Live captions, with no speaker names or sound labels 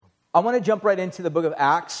I want to jump right into the book of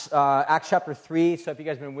Acts, Acts chapter 3. So if you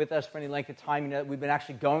guys have been with us for any length of time, you know we've been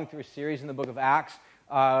actually going through a series in the book of Acts.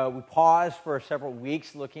 We paused for several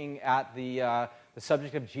weeks looking at the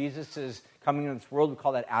subject of Jesus' coming into this world. We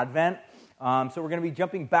call that Advent. So we're going to be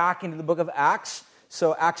jumping back into the book of Acts.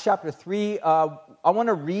 So Acts chapter 3, I want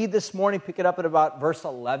to read this morning, pick it up at about verse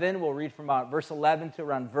 11. We'll read from about verse 11 to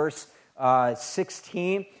around verse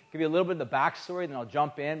 16. Give you a little bit of the backstory, then I'll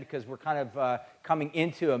jump in because we're kind of coming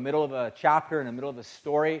into a middle of a chapter and a middle of a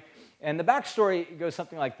story. And the backstory goes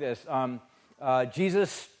something like this.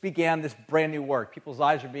 Jesus began this brand new work. People's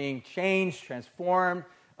lives are being changed, transformed.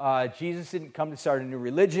 Jesus didn't come to start a new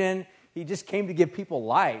religion. He just came to give people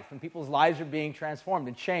life, and people's lives are being transformed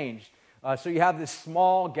and changed. So you have this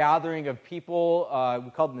small gathering of people.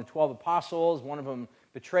 We called them the 12 apostles. One of them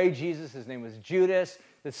betrayed Jesus. His name was Judas.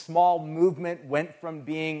 This small movement went from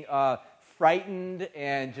being frightened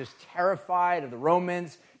and just terrified of the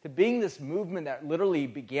Romans to being this movement that literally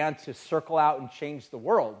began to circle out and change the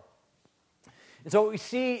world. And so what we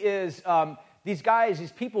see is these guys,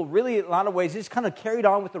 these people, really, in a lot of ways, just kind of carried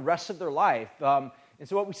on with the rest of their life. And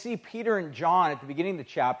so what we see, Peter and John, at the beginning of the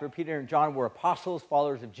chapter, Peter and John were apostles,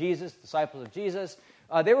 followers of Jesus, disciples of Jesus.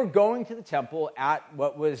 They were going to the temple at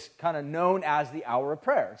what was kind of known as the hour of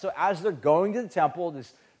prayer. So as they're going to the temple,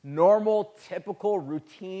 this normal, typical,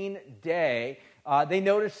 routine day, they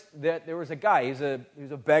noticed that there was a guy. He was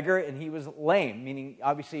a beggar, and he was lame, meaning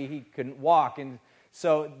obviously he couldn't walk. And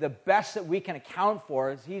so the best that we can account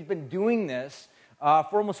for is he's been doing this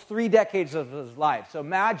for almost 3 decades of his life. So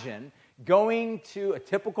imagine going to a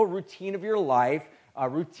typical routine of your life, a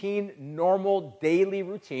routine, normal, daily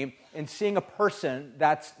routine, and seeing a person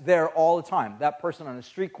that's there all the time. That person on a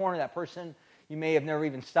street corner, that person you may have never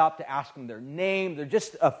even stopped to ask them their name. They're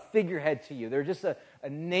just a figurehead to you. They're just a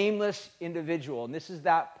nameless individual, and this is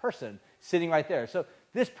that person sitting right there. So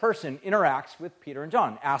this person interacts with Peter and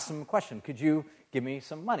John, asks them a question. Could you give me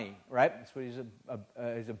some money, right? That's what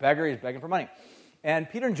he's a beggar. He's begging for money. And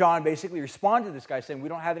Peter and John basically respond to this guy saying, we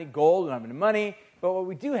don't have any gold, we don't have any money, but what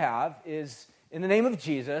we do have is, in the name of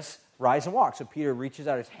Jesus, rise and walk. So Peter reaches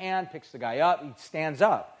out his hand, picks the guy up, he stands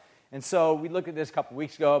up. And so we looked at this a couple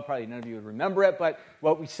weeks ago, probably none of you would remember it, but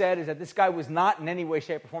what we said is that this guy was not in any way,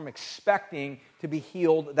 shape, or form expecting to be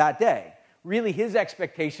healed that day. Really, his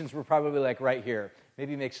expectations were probably like right here.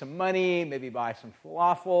 Maybe make some money, maybe buy some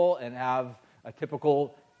falafel, and have a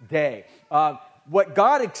typical day. What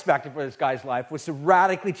God expected for this guy's life was to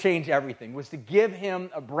radically change everything, was to give him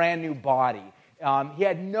a brand new body. He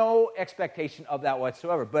had no expectation of that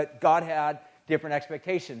whatsoever, but God had different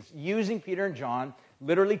expectations. Using Peter and John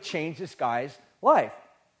literally changed this guy's life.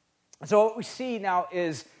 So what we see now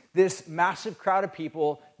is this massive crowd of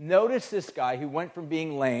people notice this guy who went from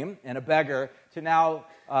being lame and a beggar to now,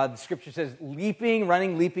 the scripture says,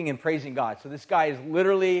 running, leaping, and praising God. So this guy is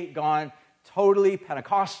literally gone totally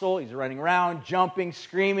Pentecostal. He's running around, jumping,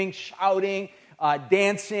 screaming, shouting,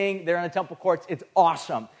 dancing. They're in the temple courts. It's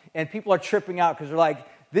awesome. And people are tripping out because they're like,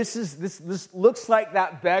 this looks like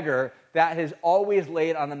that beggar that has always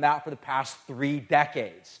laid on the mat for the past 3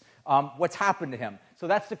 decades. What's happened to him? So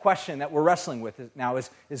that's the question that we're wrestling with now is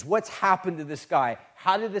what's happened to this guy?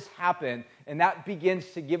 How did this happen? And that begins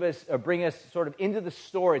to bring us sort of into the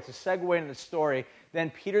story. It's a segue into the story. Then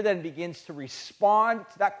Peter then begins to respond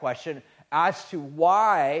to that question as to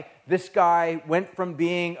why this guy went from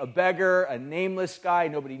being a beggar, a nameless guy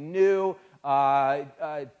nobody knew,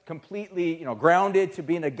 completely grounded, to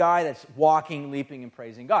being a guy that's walking, leaping, and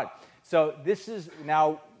praising God. So this is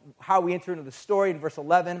now how we enter into the story in verse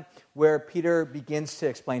 11, where Peter begins to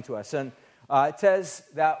explain to us. And it says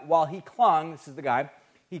that while he clung, this is the guy,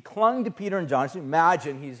 he clung to Peter and John. So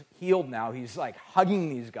imagine he's healed now. He's like hugging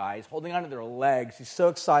these guys, holding onto their legs. He's so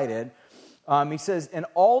excited. He says, and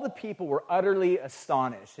all the people were utterly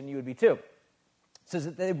astonished, and you would be too. It says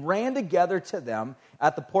that they ran together to them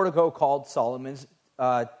at the portico called Solomon's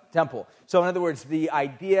temple. So in other words, the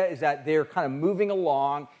idea is that they're kind of moving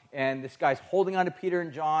along, and this guy's holding on to Peter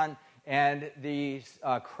and John, and these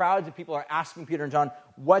crowds of people are asking Peter and John,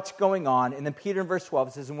 what's going on? And then Peter in verse 12,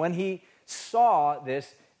 it says, and when he saw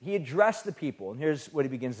this, he addressed the people. And here's what he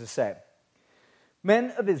begins to say.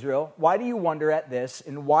 Men of Israel, why do you wonder at this,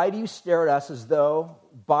 and why do you stare at us as though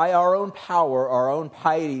by our own power, our own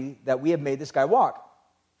piety, that we have made this guy walk?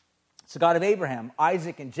 It's the God of Abraham,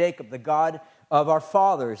 Isaac, and Jacob, the God of our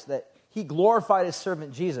fathers, that he glorified his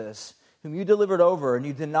servant Jesus, whom you delivered over and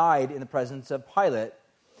you denied in the presence of Pilate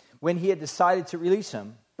when he had decided to release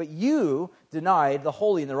him. But you denied the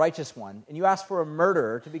holy and the righteous one, and you asked for a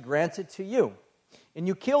murderer to be granted to you. And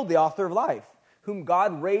you killed the author of life, whom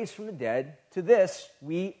God raised from the dead. To this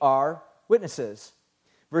we are witnesses.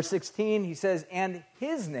 Verse 16, he says, and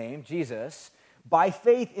his name, Jesus, by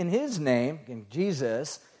faith in his name, in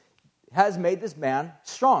Jesus, has made this man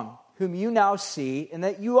strong, whom you now see, and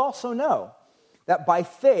that you also know, that by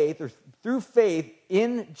faith, or through faith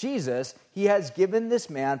in Jesus, he has given this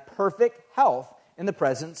man perfect health in the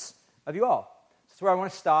presence of you all. That's where I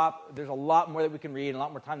want to stop. There's a lot more that we can read, and a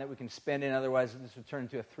lot more time that we can spend in. Otherwise, this would turn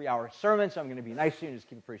into a 3-hour sermon, so I'm going to be nice to you and just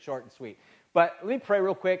keep it pretty short and sweet. But let me pray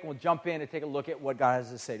real quick, and we'll jump in and take a look at what God has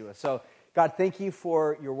to say to us. So, God, thank you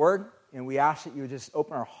for your word, and we ask that you would just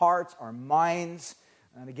open our hearts, our minds.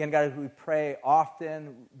 And again, God, we pray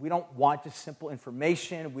often, we don't want just simple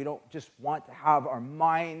information. We don't just want to have our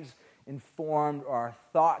minds informed or our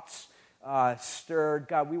thoughts stirred.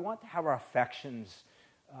 God, we want to have our affections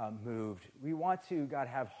moved. We want to, God,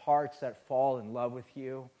 have hearts that fall in love with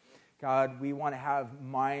you. God, we want to have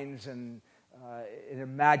minds and an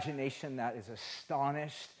imagination that is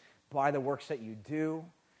astonished by the works that you do.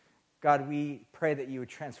 God, we pray that you would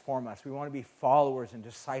transform us. We want to be followers and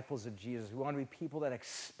disciples of Jesus. We want to be people that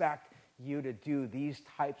expect you to do these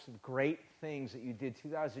types of great things that you did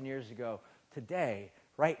 2,000 years ago, today,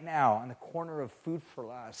 right now, on the corner of Food for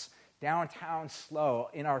Less, downtown Slow,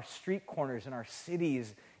 in our street corners, in our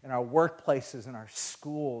cities, in our workplaces, in our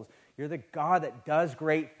schools. You're the God that does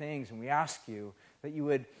great things, and we ask you that you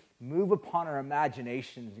would move upon our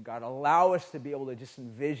imaginations, and God, allow us to be able to just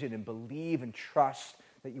envision and believe and trust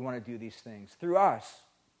that you want to do these things through us.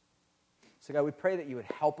 So God, we pray that you would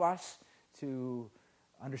help us to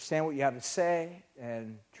understand what you have to say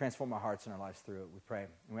and transform our hearts and our lives through it, we pray.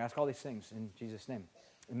 And we ask all these things in Jesus' name.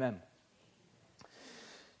 Amen.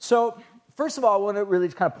 So, first of all, I want to really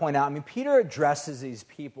just kind of point out, Peter addresses these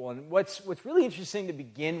people, and what's really interesting to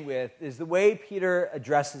begin with is the way Peter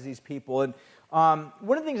addresses these people. And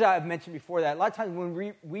one of the things I've mentioned before that, a lot of times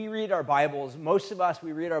when we read our Bibles, most of us,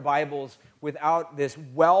 we read our Bibles without this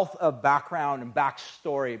wealth of background and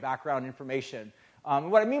backstory, background information.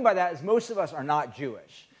 What I mean by that is most of us are not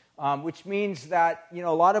Jewish, which means that, a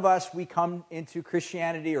lot of us, we come into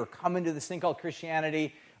Christianity or come into this thing called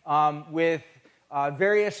Christianity with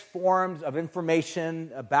various forms of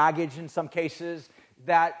information, baggage in some cases,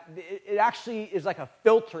 that it actually is like a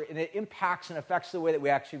filter, and it impacts and affects the way that we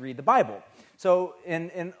actually read the Bible. So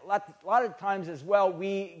in a lot of times as well,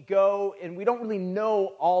 we go and we don't really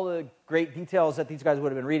know all the great details that these guys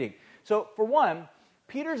would have been reading. So for one,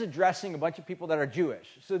 Peter's addressing a bunch of people that are Jewish.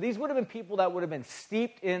 So these would have been people that would have been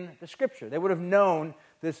steeped in the Scripture. They would have known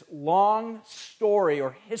this long story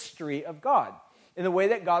or history of God, in the way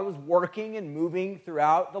that God was working and moving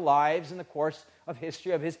throughout the lives and the course of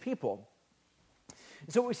history of his people.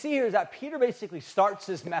 And so what we see here is that Peter basically starts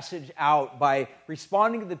this message out by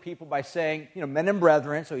responding to the people by saying, men and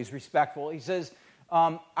brethren, so he's respectful. He says,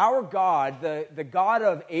 our God, the God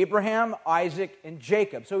of Abraham, Isaac, and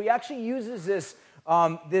Jacob. So he actually uses this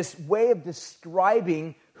way of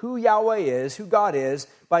describing who Yahweh is, who God is,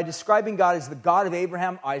 by describing God as the God of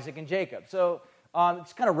Abraham, Isaac, and Jacob. So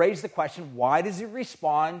it's kind of raised the question, why does he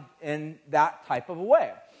respond in that type of a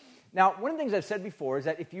way? Now, one of the things I've said before is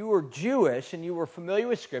that if you were Jewish and you were familiar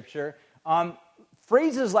with Scripture,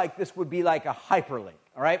 phrases like this would be like a hyperlink,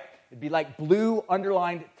 all right? It'd be like blue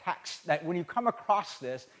underlined text that when you come across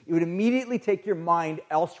this, it would immediately take your mind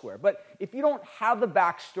elsewhere. But if you don't have the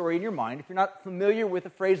backstory in your mind, if you're not familiar with a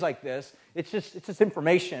phrase like this, it's just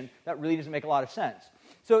information that really doesn't make a lot of sense.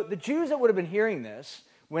 So the Jews that would have been hearing this,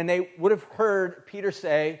 when they would have heard Peter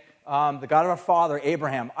say, the God of our father,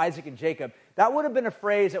 Abraham, Isaac, and Jacob, that would have been a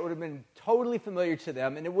phrase that would have been totally familiar to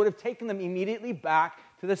them, and it would have taken them immediately back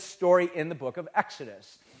to the story in the book of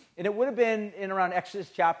Exodus. And it would have been in around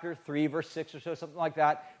Exodus chapter 3, verse 6 or so, something like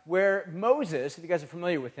that, where Moses, if you guys are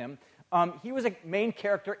familiar with him, he was a main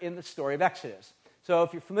character in the story of Exodus. So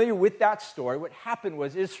if you're familiar with that story, what happened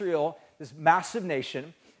was Israel, this massive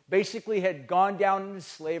nation, basically had gone down into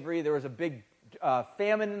slavery. There was a big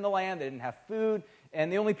famine in the land. They didn't have food. And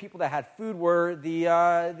the only people that had food were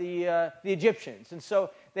the Egyptians. And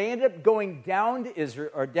so they ended up going down to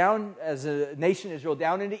Israel, or down as a nation Israel,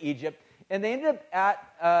 down into Egypt. And they ended up at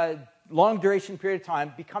a long duration period of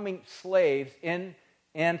time becoming slaves in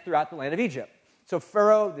and throughout the land of Egypt. So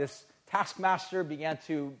Pharaoh, this taskmaster, began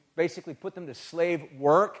to basically put them to slave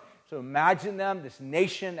work. So imagine them, this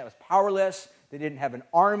nation that was powerless. They didn't have an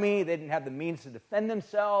army. They didn't have the means to defend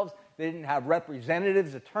themselves. They didn't have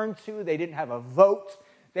representatives to turn to. They didn't have a vote.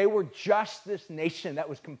 They were just this nation that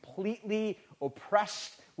was completely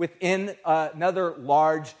oppressed within another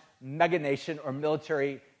large mega nation or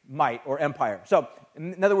military might or empire. So,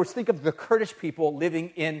 in other words, think of the Kurdish people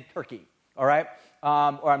living in Turkey, all right?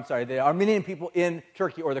 The Armenian people in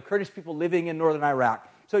Turkey, or the Kurdish people living in northern Iraq.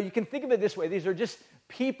 So you can think of it this way. These are just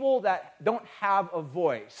people that don't have a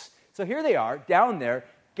voice. So here they are, down there.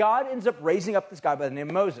 God ends up raising up this guy by the name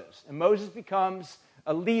of Moses. And Moses becomes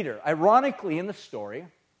a leader. Ironically, in the story,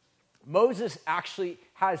 Moses actually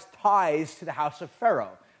has ties to the house of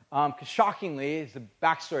Pharaoh. Because shockingly, is the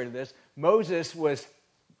backstory to this, Moses was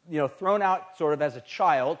thrown out sort of as a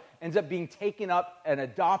child, ends up being taken up and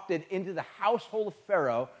adopted into the household of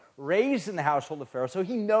Pharaoh, raised in the household of Pharaoh, so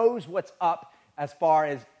he knows what's up as far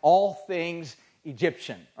as all things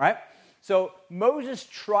Egyptian, right? So Moses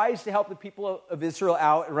tries to help the people of Israel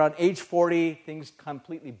out. Around age 40, things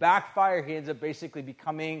completely backfire. He ends up basically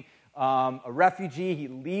becoming a refugee. He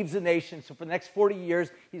leaves the nation. So for the next 40 years,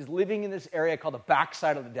 he's living in this area called the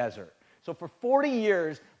backside of the desert. So for 40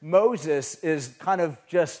 years, Moses is kind of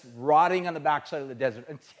just rotting on the backside of the desert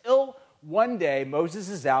until one day Moses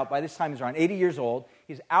is out. By this time, he's around 80 years old.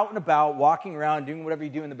 He's out and about, walking around, doing whatever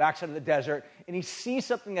you do in the backside of the desert, and he sees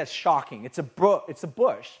something that's shocking. It's a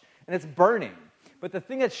bush, and it's burning. But the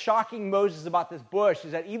thing that's shocking Moses about this bush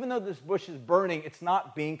is that even though this bush is burning, it's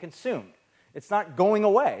not being consumed. It's not going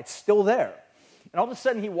away. It's still there. And all of a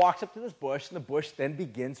sudden, he walks up to this bush, and the bush then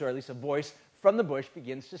begins, or at least a voice from the bush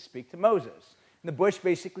begins to speak to Moses. And the bush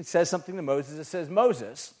basically says something to Moses. It says,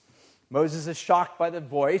 Moses. Moses is shocked by the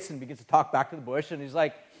voice and begins to talk back to the bush, and he's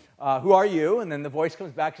like, who are you? And then the voice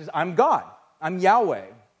comes back and says, I'm God. I'm Yahweh.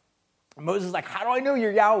 And Moses is like, how do I know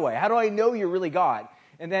you're Yahweh? How do I know you're really God?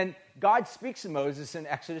 And then God speaks to Moses in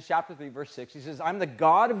Exodus chapter 3, verse 6. He says, I'm the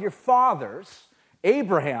God of your fathers,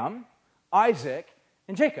 Abraham, Isaac,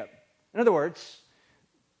 and Jacob. In other words,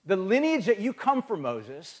 the lineage that you come from,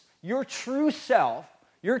 Moses, your true self,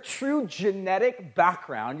 your true genetic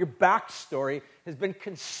background, your backstory has been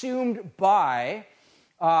consumed by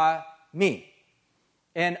me.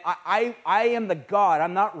 And I am the God.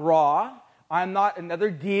 I'm not Ra. I'm not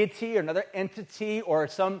another deity or another entity or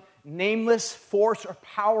some nameless force or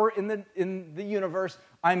power in the universe.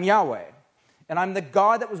 I'm Yahweh. And I'm the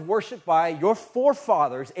God that was worshipped by your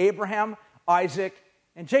forefathers, Abraham, Isaac,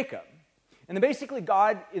 and Jacob. And then basically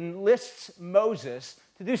God enlists Moses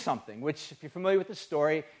to do something, which, if you're familiar with the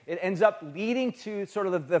story, it ends up leading to sort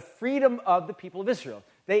of the freedom of the people of Israel.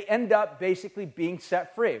 They end up basically being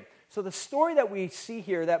set free. So the story that we see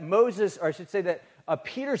here that Moses, or I should say that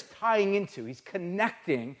Peter's tying into, he's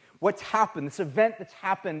connecting what's happened, this event that's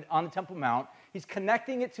happened on the Temple Mount, he's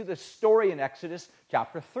connecting it to the story in Exodus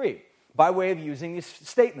chapter 3 by way of using these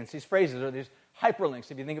statements, these phrases, or these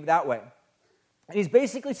hyperlinks, if you think of it that way. And he's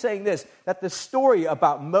basically saying this, that the story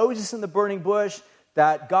about Moses in the burning bush,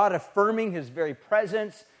 that God affirming his very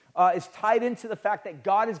presence, is tied into the fact that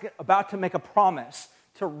God is about to make a promise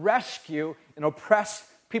to rescue an oppressed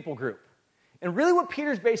people group. And really what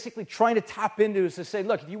Peter's basically trying to tap into is to say,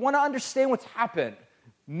 look, if you want to understand what's happened,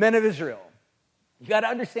 men of Israel, you got to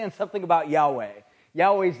understand something about Yahweh.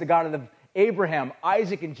 Yahweh is the God of Abraham,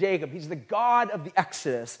 Isaac, and Jacob. He's the God of the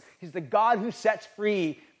Exodus. He's the God who sets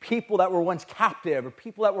free people that were once captive or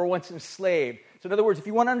people that were once enslaved. So in other words, if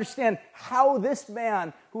you want to understand how this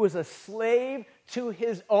man who was a slave to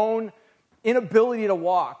his own inability to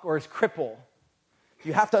walk or his cripple,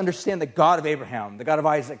 you have to understand the God of Abraham, the God of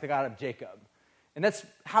Isaac, the God of Jacob. And that's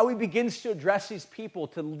how he begins to address these people,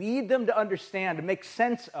 to lead them to understand, to make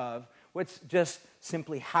sense of what's just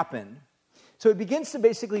simply happened. So it begins to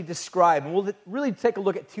basically describe, and we'll really take a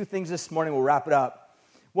look at two things this morning. We'll wrap it up.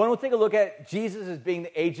 One, we'll take a look at Jesus as being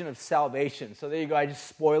the agent of salvation. So there you go. I just,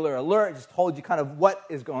 spoiler alert, just told you kind of what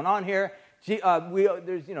is going on here. There's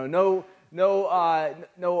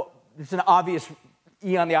there's an obvious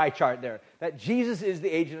E on the eye chart there, that Jesus is the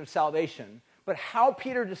agent of salvation. But how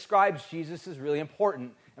Peter describes Jesus is really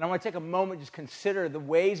important. And I want to take a moment and just consider the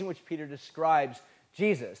ways in which Peter describes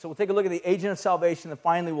Jesus. So we'll take a look at the agent of salvation, and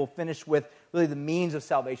finally we'll finish with really the means of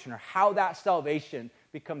salvation, or how that salvation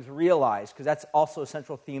becomes realized, because that's also a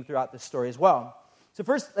central theme throughout this story as well. So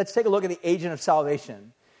first, let's take a look at the agent of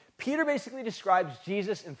salvation. Peter basically describes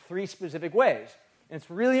Jesus in three specific ways. And it's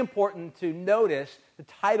really important to notice the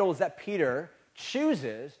titles that Peter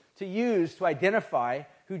chooses to use to identify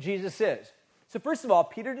who Jesus is. So first of all,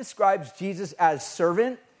 Peter describes Jesus as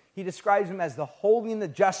servant. He describes him as the holy and the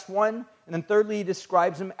just one. And then thirdly, he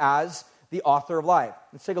describes him as the author of life.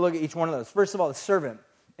 Let's take a look at each one of those. First of all, the servant.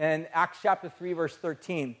 In Acts chapter 3, verse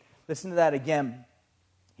 13, listen to that again.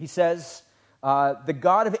 He says, the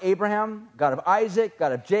God of Abraham, God of Isaac,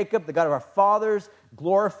 God of Jacob, the God of our fathers,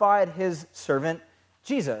 glorified his servant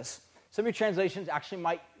Jesus. Some of your translations actually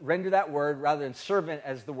might render that word rather than servant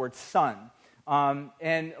as the word son.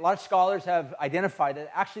 And a lot of scholars have identified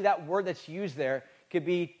that actually that word that's used there could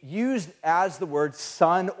be used as the word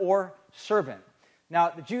son or servant. Now,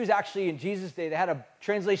 the Jews actually, in Jesus' day, they had a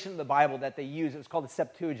translation of the Bible that they used. It was called the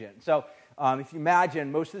Septuagint. So if you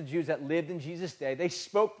imagine, most of the Jews that lived in Jesus' day, they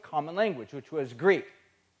spoke common language, which was Greek.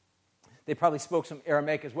 They probably spoke some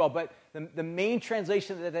Aramaic as well. But the main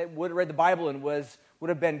translation that they would have read the Bible in would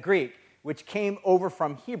have been Greek, which came over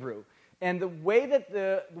from Hebrew. And the way that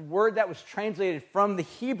the word that was translated from the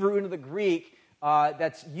Hebrew into the Greek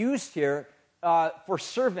that's used here for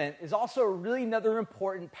servant is also really another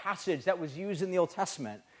important passage that was used in the Old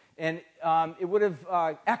Testament. And it would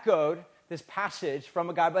have echoed this passage from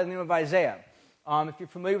a guy by the name of Isaiah. If you're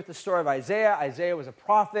familiar with the story of Isaiah, Isaiah was a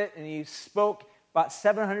prophet, and he spoke about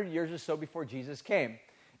 700 years or so before Jesus came.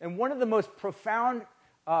 And one of the most profound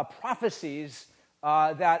prophecies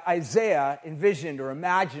that Isaiah envisioned or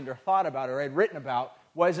imagined or thought about or had written about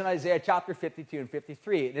was in Isaiah chapter 52 and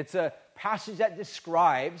 53. And it's a passage that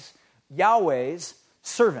describes Yahweh's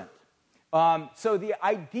servant. So the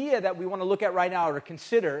idea that we want to look at right now or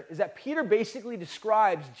consider is that Peter basically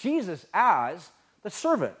describes Jesus as the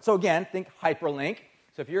servant. So again, think hyperlink.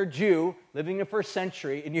 So if you're a Jew living in the first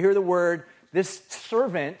century and you hear the word, this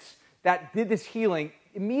servant that did this healing,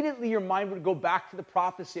 immediately your mind would go back to the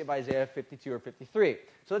prophecy of Isaiah 52 or 53.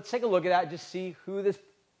 So let's take a look at that and just see who this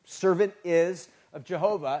servant is of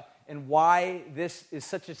Jehovah and why this is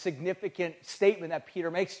such a significant statement that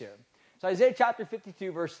Peter makes here. So Isaiah chapter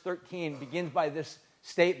 52, verse 13 begins by this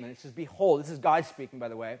statement. It says, behold, this is God speaking, by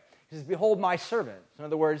the way. He says, behold my servant. So in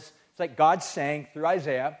other words, it's like God saying through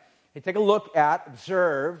Isaiah, hey, take a look at,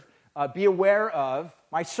 observe, be aware of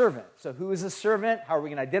my servant. So who is the servant? How are we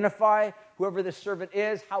going to identify whoever this servant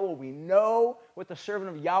is? How will we know what the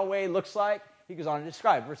servant of Yahweh looks like? He goes on to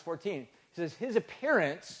describe, verse 14. He says, his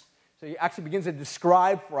appearance, so he actually begins to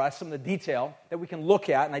describe for us some of the detail that we can look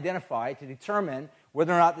at and identify to determine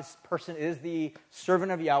whether or not this person is the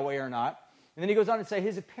servant of Yahweh or not. And then he goes on to say,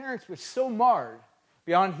 his appearance was so marred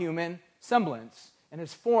beyond human semblance, and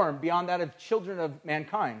his form beyond that of children of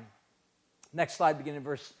mankind. Next slide, beginning in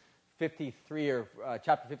verse 53, or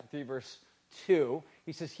chapter 53, verse 2.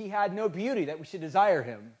 He says, he had no beauty that we should desire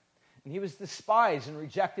him, and he was despised and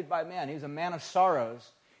rejected by man. He was a man of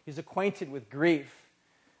sorrows. He's acquainted with grief.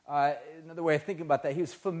 Another way of thinking about that, he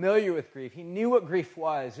was familiar with grief. He knew what grief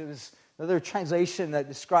was. It was another translation that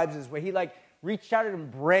describes his way. He reached out and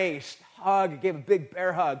embraced, hugged, gave a big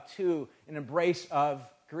bear hug to an embrace of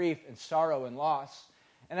grief and sorrow and loss.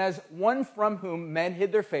 And as one from whom men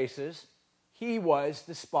hid their faces, he was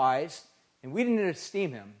despised, and we didn't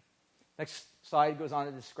esteem him. Next slide goes on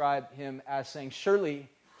to describe him as saying, surely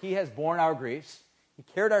he has borne our griefs, he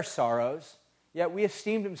carried our sorrows, yet we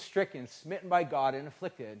esteemed him stricken, smitten by God, and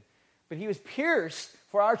afflicted. But he was pierced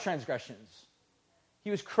for our transgressions.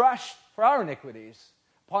 He was crushed for our iniquities.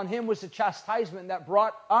 Upon him was the chastisement that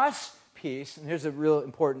brought us peace. And here's a real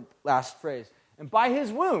important last phrase. And by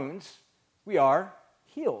his wounds, we are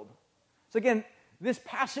healed. So again, this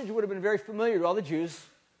passage would have been very familiar to all the Jews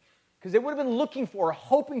because they would have been looking for,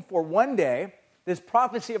 hoping for one day, this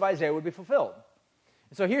prophecy of Isaiah would be fulfilled.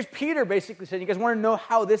 And so here's Peter basically saying, you guys want to know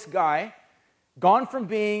how this guy, gone from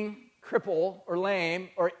being crippled or lame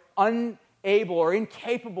or unable or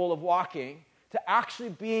incapable of walking, to actually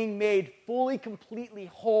being made fully, completely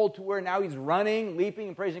whole to where now he's running, leaping,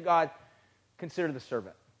 and praising God, consider the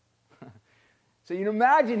servant. So you can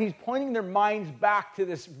imagine he's pointing their minds back to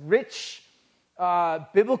this rich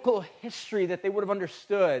biblical history that they would have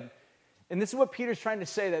understood. And this is what Peter's trying to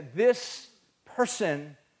say, that this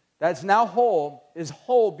person that's now whole is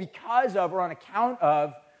whole because of or on account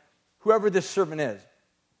of whoever this servant is.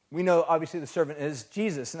 We know, obviously, the servant is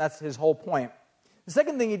Jesus, and that's his whole point. The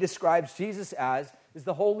second thing he describes Jesus as is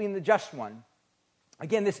the holy and the just one.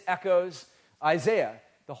 Again, this echoes Isaiah,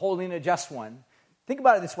 the holy and the just one. Think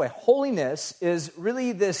about it this way. Holiness is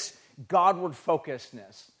really this Godward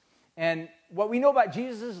focusedness. And what we know about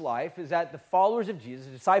Jesus' life is that the followers of Jesus,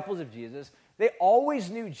 the disciples of Jesus, they always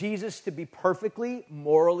knew Jesus to be perfectly,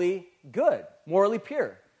 morally good, morally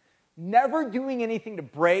pure. Never doing anything to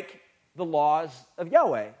break the laws of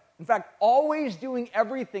Yahweh. In fact, always doing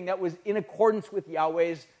everything that was in accordance with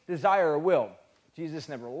Yahweh's desire or will. Jesus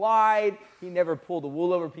never lied. He never pulled the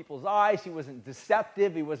wool over people's eyes. He wasn't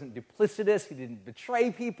deceptive. He wasn't duplicitous. He didn't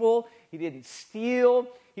betray people. He didn't steal.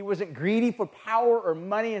 He wasn't greedy for power or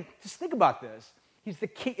money. And just think about this. He's the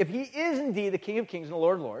king. If he is indeed the King of Kings and the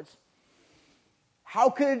Lord of Lords, how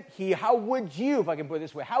would you, if I can put it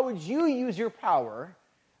this way, how would you use your power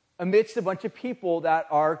amidst a bunch of people that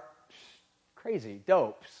are crazy,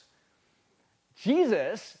 dopes?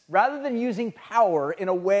 Jesus, rather than using power in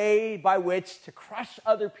a way by which to crush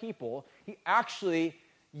other people, he actually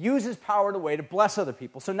uses power in a way to bless other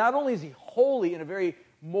people. So not only is he holy in a very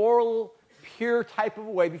moral, pure type of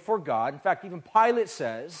a way before God. In fact, even Pilate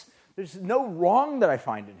says, there's no wrong that I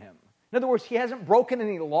find in him. In other words, he hasn't broken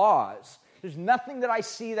any laws. There's nothing that I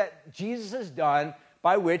see that Jesus has done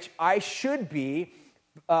by which I should be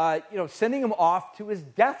sending him off to his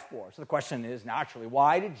death for. So the question is, naturally,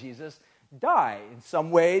 why did Jesus die? In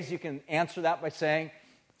some ways, you can answer that by saying,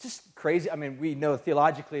 just crazy. I mean, we know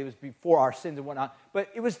theologically it was before our sins and whatnot, but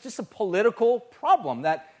it was just a political problem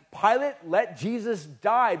that Pilate let Jesus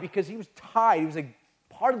die because he was tied. He was a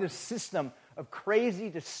part of this system of crazy,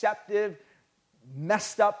 deceptive,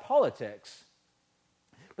 messed up politics.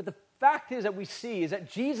 But the fact is that we see is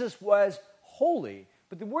that Jesus was holy.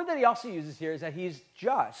 But the word that he also uses here is that he's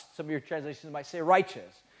just. Some of your translations might say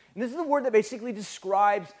righteous. And this is the word that basically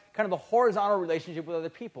describes kind of the horizontal relationship with other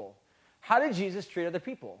people. How did Jesus treat other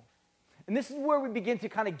people? And this is where we begin to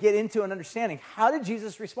kind of get into an understanding. How did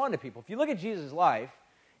Jesus respond to people? If you look at Jesus' life,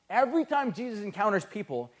 every time Jesus encounters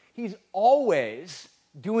people, he's always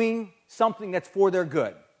doing something that's for their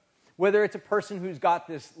good. Whether it's a person who's got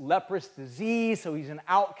this leprous disease, so he's an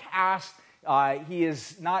outcast, he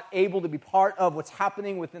is not able to be part of what's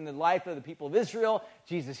happening within the life of the people of Israel.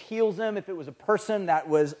 Jesus heals them. If it was a person that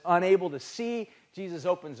was unable to see, Jesus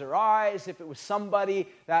opens their eyes. If it was somebody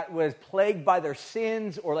that was plagued by their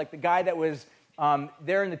sins, or like the guy that was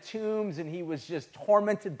there in the tombs and he was just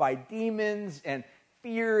tormented by demons and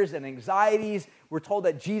fears and anxieties, we're told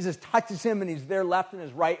that Jesus touches him and he's there left in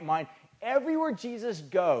his right mind. Everywhere Jesus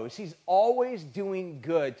goes, he's always doing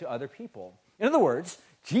good to other people. In other words,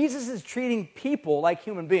 Jesus is treating people like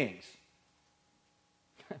human beings.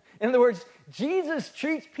 In other words, Jesus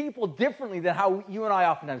treats people differently than how you and I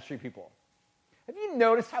oftentimes treat people. Have you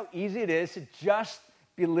noticed how easy it is to just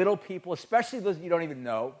belittle people, especially those you don't even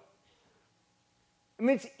know? I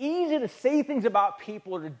mean, it's easy to say things about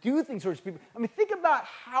people or to do things towards people. I mean, think about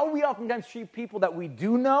how we oftentimes treat people that we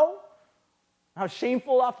do know, how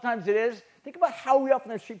shameful oftentimes it is. Think about how we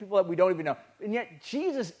oftentimes treat people that we don't even know. And yet,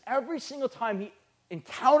 Jesus, every single time he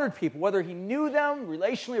encountered people, whether he knew them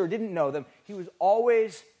relationally or didn't know them, he was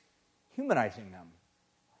always humanizing them.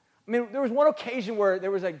 I mean, there was one occasion where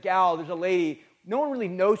there's a lady, no one really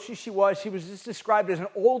knows who she was. She was just described as an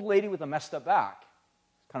old lady with a messed up back.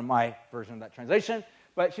 It's kind of my version of that translation.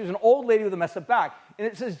 But she was an old lady with a messed up back. And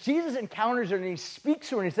it says Jesus encounters her and he speaks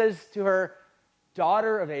to her and he says to her,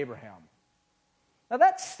 "Daughter of Abraham." Now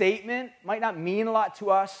that statement might not mean a lot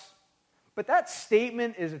to us, but that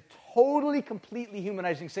statement is a totally, completely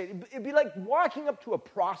humanizing statement. It'd be like walking up to a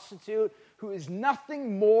prostitute who is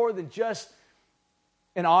nothing more than just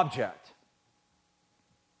an object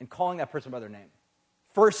and calling that person by their name.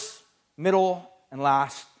 First, middle, and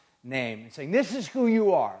last name. And saying, this is who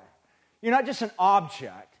you are. You're not just an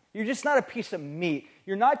object. You're just not a piece of meat.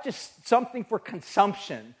 You're not just something for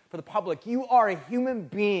consumption for the public. You are a human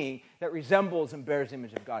being that resembles and bears the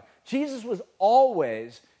image of God. Jesus was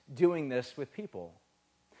always doing this with people.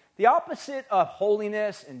 The opposite of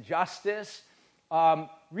holiness and justice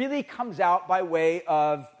really comes out by way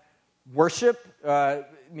of worship,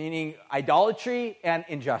 meaning idolatry and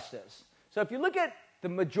injustice. So if you look at the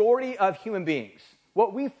majority of human beings,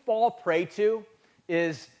 what we fall prey to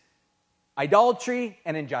is idolatry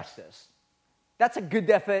and injustice. That's a good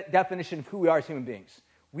definition of who we are as human beings.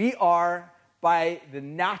 We are, by the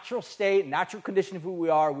natural state, natural condition of who we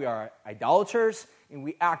are idolaters, and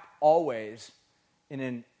we act always in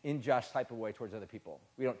an unjust type of way towards other people.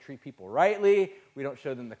 We don't treat people rightly. We don't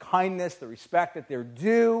show them the kindness, the respect that they're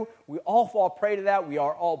due. We all fall prey to that. We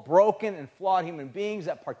are all broken and flawed human beings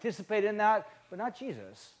that participate in that, but not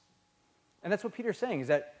Jesus. And that's what Peter's saying, is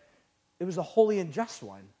that it was a holy and just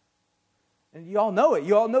one. And you all know it.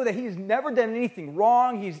 You all know that he's never done anything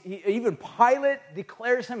wrong. Even Pilate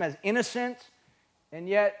declares him as innocent, and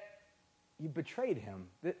yet you betrayed him.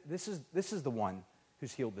 This is the one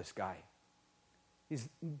who's healed this guy. He's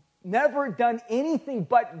never done anything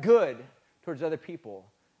but good towards other people.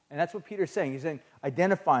 And that's what Peter's saying. He's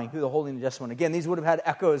identifying who the holy and just one. Again, these would have had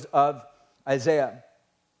echoes of Isaiah.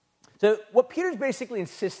 So what Peter's basically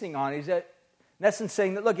insisting on is that, in essence,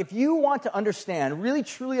 saying that, look, if you want to understand, really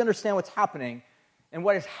truly understand what's happening and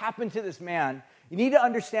what has happened to this man, you need to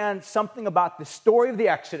understand something about the story of the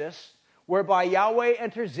Exodus, whereby Yahweh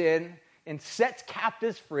enters in and sets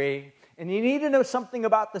captives free. And you need to know something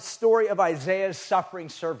about the story of Isaiah's suffering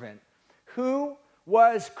servant, who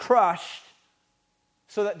was crushed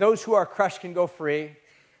so that those who are crushed can go free,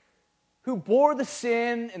 who bore the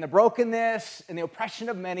sin and the brokenness and the oppression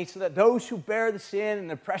of many so that those who bear the sin and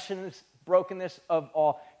the oppression and the brokenness of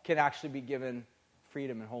all can actually be given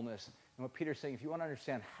freedom and wholeness. And what Peter's saying, if you want to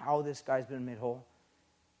understand how this guy's been made whole,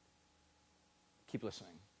 keep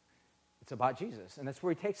listening. It's about Jesus, and that's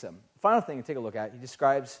where he takes them. The final thing to take a look at, he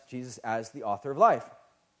describes Jesus as the author of life.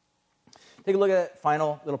 Take a look at that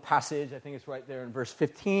final little passage. I think it's right there in verse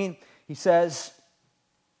 15. He says,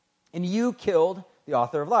 "And you killed the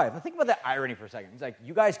author of life." Now think about that irony for a second. He's like,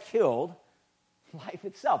 you guys killed life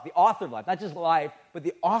itself, the author of life. Not just life, but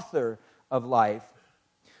the author of life.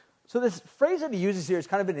 So this phrase that he uses here is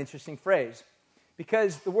kind of an interesting phrase,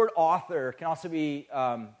 because the word author can also be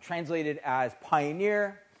translated as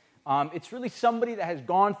pioneer. It's really somebody that has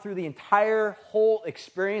gone through the entire whole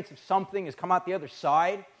experience of something, has come out the other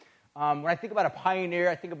side. When I think about a pioneer,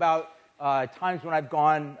 I think about times when I've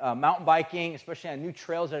gone mountain biking, especially on new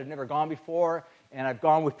trails that I've never gone before, and I've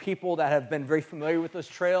gone with people that have been very familiar with those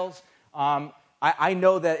trails. I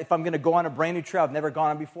know that if I'm going to go on a brand new trail I've never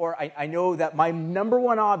gone on before, I know that my number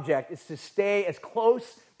one object is to stay as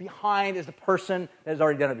close behind as the person that has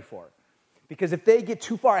already done it before. Because if they get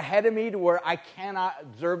too far ahead of me to where I cannot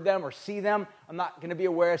observe them or see them, I'm not going to be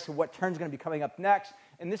aware as to what turn's going to be coming up next.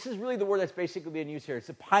 And this is really the word that's basically being used here. It's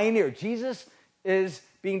a pioneer. Jesus is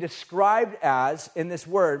being described as, in this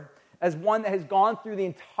word, as one that has gone through the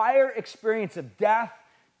entire experience of death,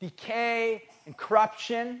 decay, and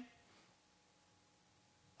corruption,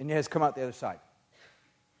 and yet has come out the other side.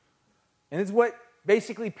 And this is what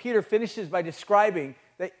basically Peter finishes by describing,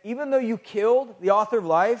 that even though you killed the author of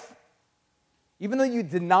life, even though you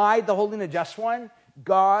denied the holy and just one,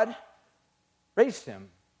 God raised him.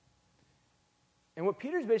 And what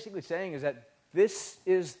Peter's basically saying is that this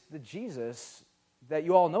is the Jesus that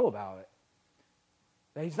you all know about.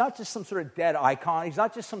 That he's not just some sort of dead icon. He's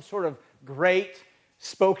not just some sort of great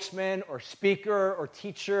spokesman or speaker or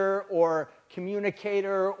teacher or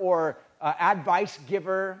communicator or advice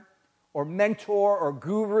giver or mentor or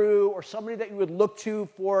guru or somebody that you would look to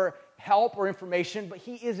for help or information, but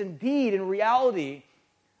he is indeed, in reality,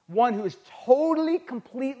 one who is totally,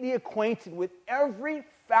 completely acquainted with every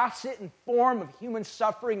facet and form of human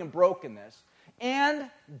suffering and brokenness and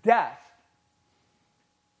death,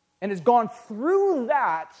 and has gone through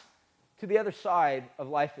that to the other side of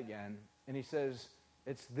life again. And he says,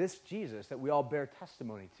 it's this Jesus that we all bear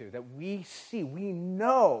testimony to, that we see, we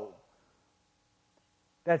know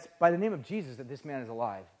that's by the name of Jesus that this man is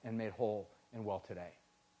alive and made whole and well today.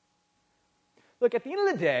 Look, at the end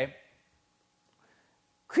of the day,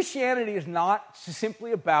 Christianity is not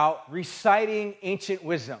simply about reciting ancient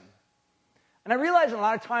wisdom. And I realize a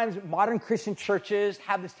lot of times modern Christian churches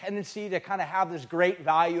have this tendency to kind of have this great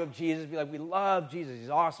value of Jesus, be like, we love Jesus, he's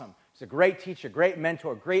awesome. He's a great teacher, great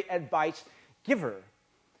mentor, great advice giver.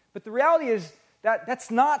 But the reality is that that's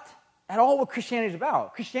not at all what Christianity is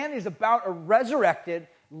about. Christianity is about a resurrected,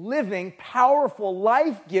 living, powerful,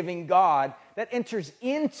 life-giving God that enters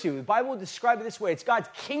into, the Bible will describe it this way, it's God's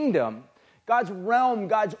kingdom, God's realm,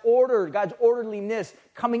 God's order, God's orderliness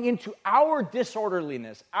coming into our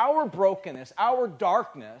disorderliness, our brokenness, our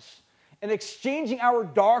darkness, and exchanging our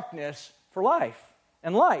darkness for life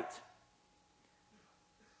and light.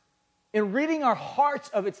 And ridding our hearts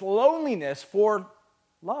of its loneliness for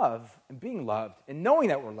love and being loved and knowing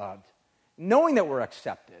that we're loved, knowing that we're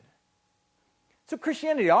accepted. That's what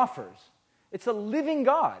Christianity offers. It's a living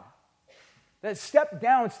God that stepped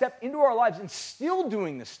down, stepped into our lives, and still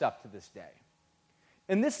doing this stuff to this day.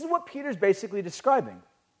 And this is what Peter's basically describing.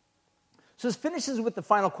 So this finishes with the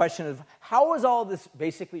final question of how is all this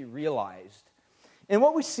basically realized? And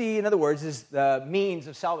what we see, in other words, is the means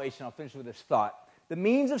of salvation. I'll finish with this thought. The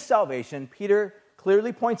means of salvation, Peter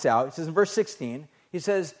clearly points out, he says in verse 16, he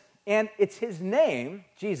says, and it's his name,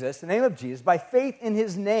 Jesus, the name of Jesus, by faith in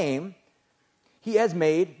his name, he has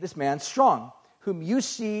made this man strong, whom you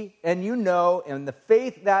see and you know, and the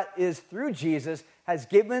faith that is through Jesus has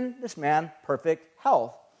given this man perfect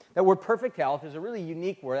health. That word perfect health is a really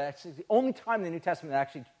unique word. It's the only time in the New Testament that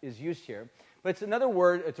actually is used here. But it's another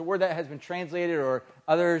word, it's a word that has been translated, or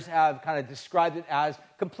others have kind of described it as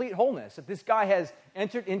complete wholeness. That this guy has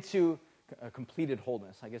entered into completed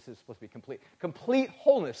wholeness. I guess it's supposed to be complete. Complete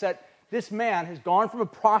wholeness. That this man has gone from a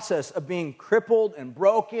process of being crippled and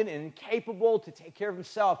broken and incapable to take care of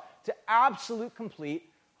himself to absolute complete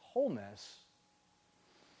wholeness.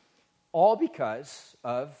 All because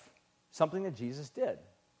of something that Jesus did.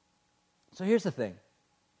 So here's the thing.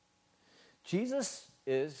 Jesus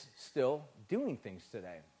is still doing things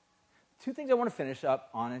today. Two things I want to finish up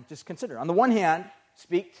on and just consider. On the one hand,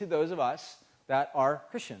 speak to those of us that are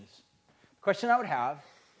Christians. The question I would have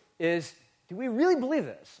is, do we really believe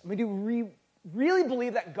this? I mean, do we really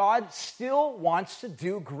believe that God still wants to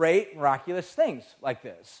do great, miraculous things like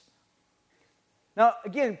this? Now,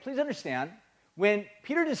 again, please understand, when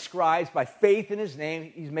Peter describes by faith in his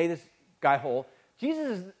name, he's made this guy whole,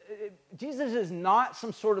 Jesus is not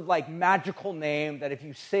some sort of like magical name that if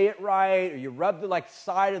you say it right or you rub the like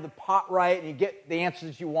side of the pot right and you get the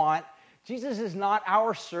answers you want. Jesus is not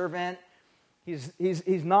our servant.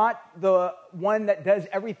 He's not the one that does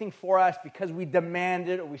everything for us because we demand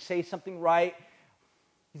it or we say something right.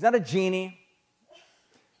 He's not a genie.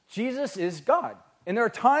 Jesus is God. And there are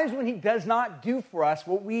times when he does not do for us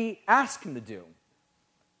what we ask him to do.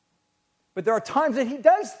 But there are times that he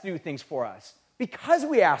does do things for us because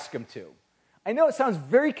we ask him to. I know it sounds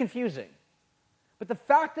very confusing. But the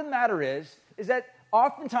fact of the matter is that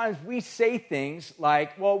oftentimes we say things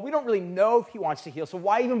like, well, we don't really know if he wants to heal, so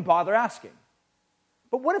why even bother asking?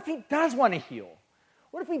 But what if he does want to heal?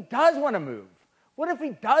 What if he does want to move? What if he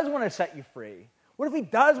does want to set you free? What if he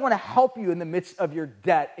does want to help you in the midst of your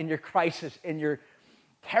debt, in your crisis, in your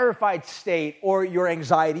terrified state, or your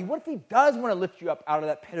anxiety? What if he does want to lift you up out of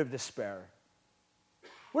that pit of despair?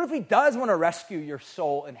 What if he does want to rescue your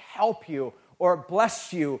soul and help you, or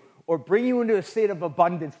bless you, or bring you into a state of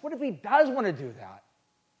abundance? What if he does want to do that?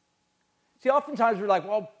 See, oftentimes we're like,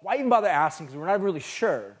 well, why even bother asking because we're not really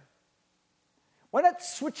sure? Why not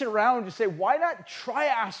switch it around and just say, why not try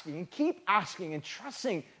asking and keep asking and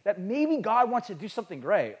trusting that maybe God wants to do something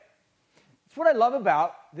great? It's what I love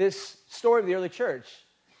about this story of the early church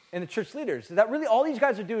and the church leaders, that really all these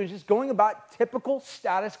guys are doing is just going about typical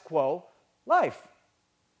status quo life.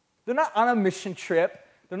 They're not on a mission trip.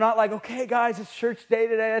 They're not like, okay, guys, it's church day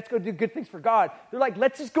today. Let's go do good things for God. They're like,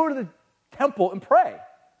 let's just go to the temple and pray.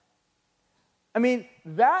 I mean,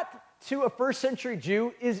 that to a first century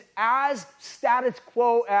Jew is as status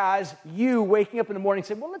quo as you waking up in the morning and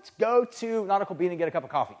saying, well, let's go to Nautical Bean and get a cup of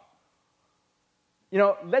coffee. You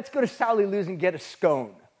know, let's go to Sally Lou's and get a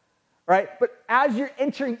scone, right? But as you're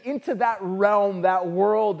entering into that realm, that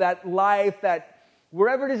world, that life, that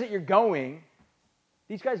wherever it is that you're going,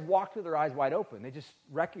 these guys walk with their eyes wide open. They just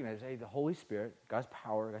recognize, hey, the Holy Spirit, God's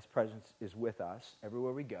power, God's presence is with us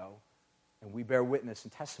everywhere we go. And we bear witness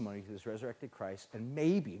and testimony to this resurrected Christ. And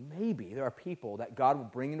maybe there are people that God will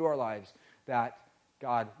bring into our lives that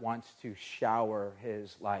God wants to shower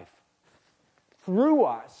his life through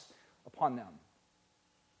us upon them.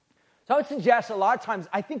 So I would suggest a lot of times,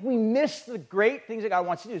 I think we miss the great things that God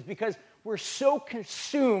wants to do is because we're so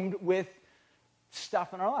consumed with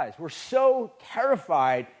stuff in our lives. We're so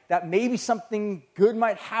terrified that maybe something good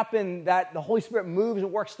might happen, that the Holy Spirit moves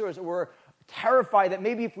and works through us, or we're terrified that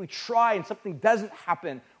maybe if we try and something doesn't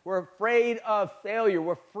happen, we're afraid of failure,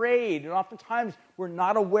 we're afraid, and oftentimes we're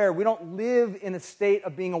not aware. We don't live in a state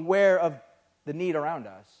of being aware of the need around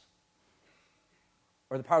us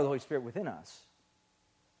or the power of the Holy Spirit within us.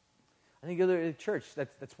 I think the church,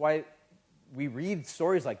 that's why we read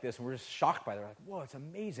stories like this and we're just shocked by it. We're like, whoa, it's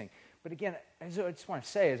amazing. But again, as I just want to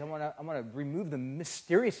say is I want to remove the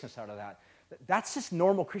mysteriousness out of that. That's just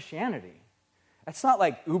normal Christianity. That's not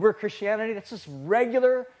like uber Christianity. That's just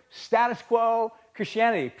regular status quo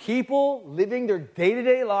Christianity. People living their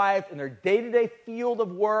day-to-day life in their day-to-day field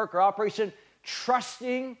of work or operation,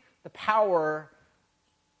 trusting the power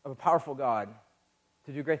of a powerful God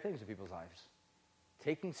to do great things in people's lives.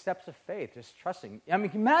 Taking steps of faith, just trusting. I mean,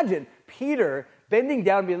 imagine Peter bending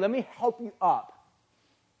down and being, let me help you up.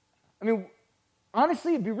 I mean,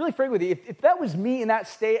 honestly, to be really frank with you, if that was me in that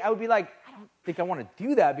state, I would be like, I don't think I want to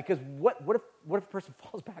do that because what if a person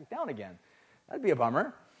falls back down again? That'd be a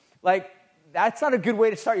bummer. Like, that's not a good way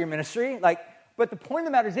to start your ministry. Like, but the point of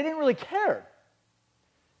the matter is they didn't really care.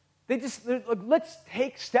 They're like, let's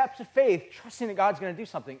take steps of faith, trusting that God's going to do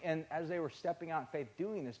something. And as they were stepping out in faith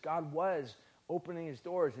doing this, God was opening his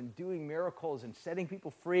doors and doing miracles and setting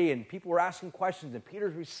people free, and people were asking questions, and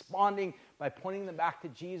Peter's responding by pointing them back to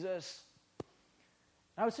Jesus.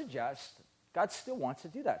 And I would suggest God still wants to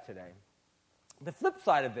do that today. The flip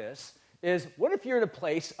side of this is, what if you're in a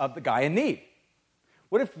place of the guy in need?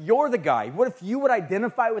 What if you're the guy? What if you would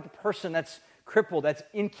identify with the person that's crippled, that's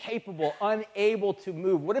incapable, unable to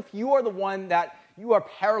move? What if you are the one that you are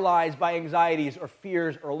paralyzed by anxieties or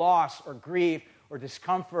fears or loss or grief or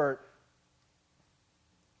discomfort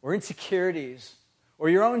or insecurities, or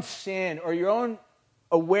your own sin, or your own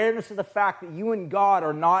awareness of the fact that you and God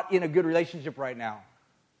are not in a good relationship right now?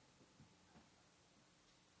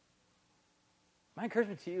 My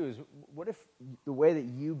encouragement to you is, what if the way that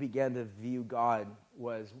you began to view God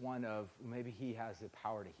was one of, maybe he has the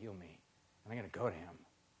power to heal me, and I'm going to go to him.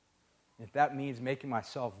 If that means making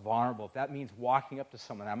myself vulnerable, if that means walking up to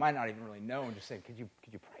someone I might not even really know and just saying, could you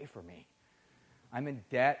pray for me? I'm in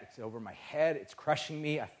debt, it's over my head, it's crushing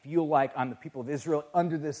me. I feel like I'm the people of Israel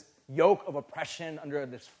under this yoke of oppression, under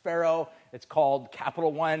this Pharaoh. It's called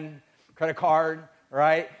Capital One credit card,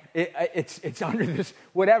 right? It's under this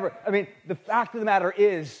whatever. I mean, the fact of the matter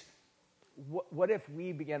is, what if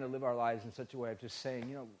we began to live our lives in such a way of just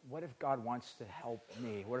saying, what if God wants to help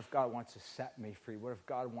me? What if God wants to set me free? What if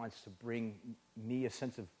God wants to bring me a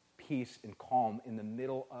sense of peace and calm in the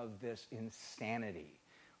middle of this insanity?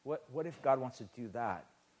 What if God wants to do that?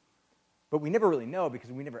 But we never really know because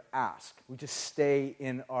we never ask. We just stay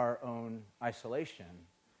in our own isolation.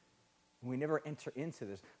 We never enter into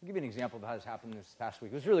this. I'll give you an example of how this happened this past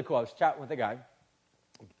week. It was really cool. I was chatting with a guy,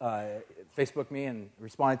 Facebooked me and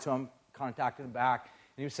responded to him, contacted him back.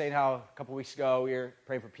 And he was saying how a couple weeks ago we were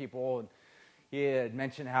praying for people, and he had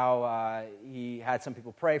mentioned how he had some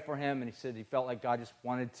people pray for him, and he said he felt like God just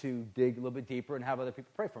wanted to dig a little bit deeper and have other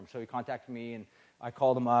people pray for him. So he contacted me, and I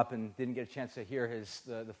called him up and didn't get a chance to hear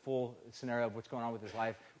the full scenario of what's going on with his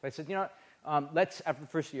life. But I said, let's, after the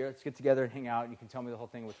first year, let's get together and hang out, and you can tell me the whole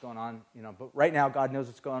thing, what's going on. But right now, God knows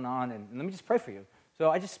what's going on, and let me just pray for you.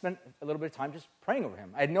 So I just spent a little bit of time just praying over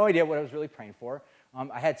him. I had no idea what I was really praying for.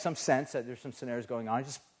 I had some sense that there's some scenarios going on,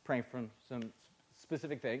 just praying for some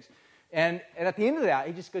specific things. And at the end of that,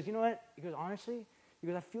 he just goes, you know what? He goes, honestly,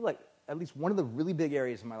 I feel like at least one of the really big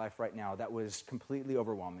areas in my life right now that was completely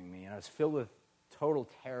overwhelming me, and I was filled with total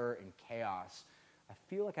terror and chaos. I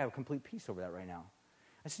feel like I have complete peace over that right now.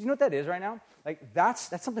 I said, you know what that is right now? Like, that's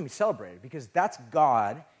something we celebrate, because that's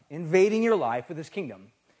God invading your life with his kingdom.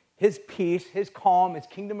 His peace, his calm, his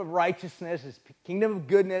kingdom of righteousness, his kingdom of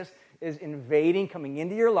goodness is invading, coming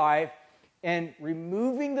into your life, and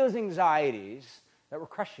removing those anxieties that were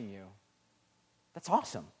crushing you. That's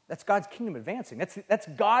awesome. That's God's kingdom advancing. That's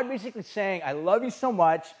God basically saying, I love you so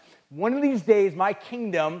much. One of these days, my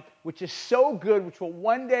kingdom, which is so good, which will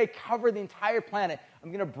one day cover the entire planet, I'm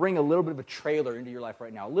going to bring a little bit of a trailer into your life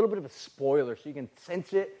right now, a little bit of a spoiler so you can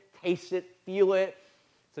sense it, taste it, feel it.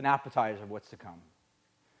 It's an appetizer of what's to come.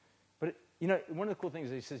 But, one of the cool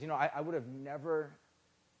things is he says, I would have never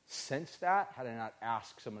sensed that had I not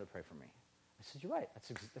asked someone to pray for me. I said, you're right.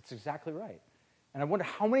 That's exactly right. And I wonder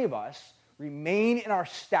how many of us remain in our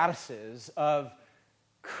statuses of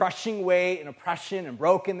crushing weight and oppression and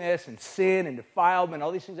brokenness and sin and defilement,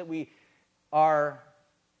 all these things that we are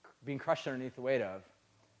being crushed underneath the weight of,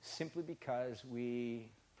 simply because we,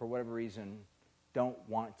 for whatever reason, don't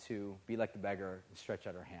want to be like the beggar and stretch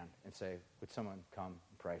out our hand and say, would someone come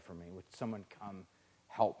and pray for me? Would someone come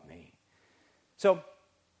help me? So,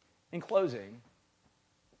 in closing,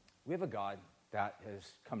 we have a God that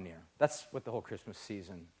has come near. That's what the whole Christmas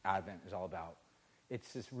season, Advent, is all about.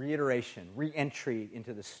 It's this reiteration, re-entry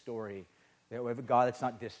into the story that we have a God that's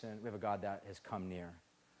not distant. We have a God that has come near.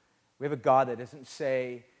 We have a God that doesn't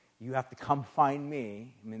say, you have to come find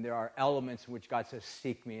me. I mean, there are elements in which God says,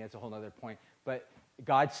 seek me. That's a whole other point. But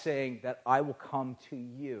God's saying that I will come to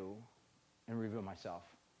you and reveal myself.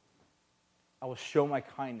 I will show my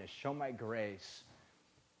kindness, show my grace.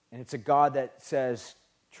 And it's a God that says,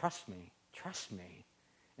 trust me. Trust me.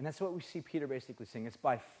 And that's what we see Peter basically saying. It's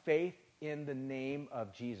by faith in the name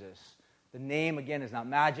of Jesus. The name, again, is not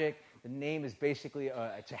magic. The name is basically,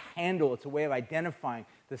 it's a handle. It's a way of identifying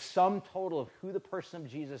the sum total of who the person of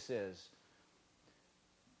Jesus is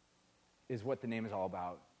what the name is all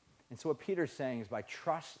about. And so what Peter's saying is by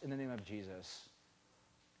trust in the name of Jesus,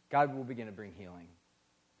 God will begin to bring healing.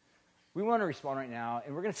 We want to respond right now,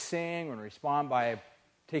 and we're going to sing. We're going to respond by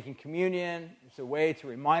taking communion. It's a way to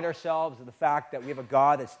remind ourselves of the fact that we have a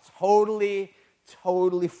God that's totally,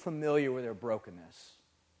 totally familiar with our brokenness.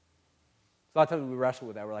 So a lot of times we wrestle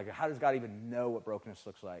with that. We're like, how does God even know what brokenness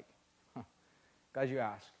looks like? Guys, you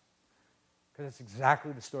ask. Because it's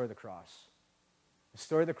exactly the story of the cross. The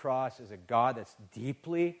story of the cross is a God that's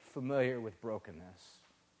deeply familiar with brokenness.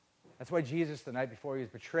 That's why Jesus, the night before he was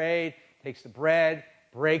betrayed, takes the bread,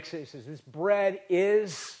 breaks it. He says, this bread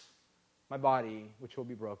is my body, which will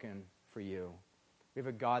be broken for you. We have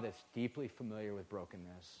a God that's deeply familiar with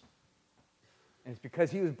brokenness. And it's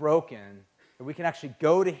because he was broken that we can actually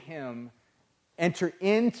go to him, enter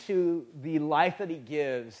into the life that he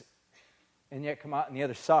gives, and yet come out on the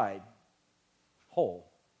other side whole.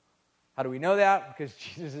 How do we know that? Because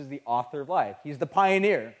Jesus is the author of life. He's the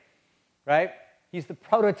pioneer, right? He's the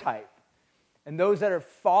prototype. And those that are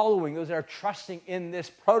following, those that are trusting in this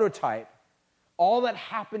prototype, all that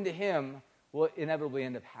happened to him will inevitably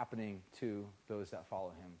end up happening to those that follow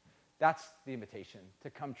him. That's the invitation, to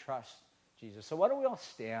come trust Jesus. So why don't we all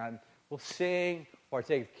stand? We'll sing or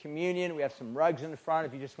take communion. We have some rugs in the front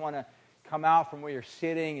if you just want to come out from where you're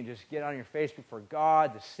sitting and just get on your face before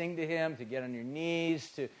God, to sing to him, to get on your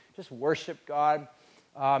knees, to just worship God.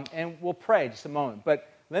 And we'll pray just a moment. But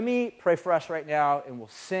let me pray for us right now, and we'll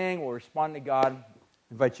sing, we'll respond to God. I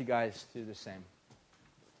invite you guys to do the same.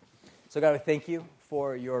 So God, I thank you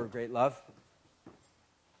for your great love.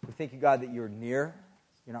 We thank you, God, that you're near.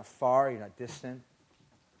 You're not far. You're not distant.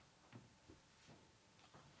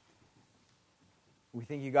 We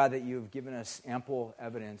thank you, God, that you've given us ample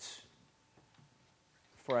evidence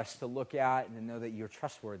for us to look at and to know that you're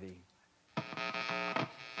trustworthy.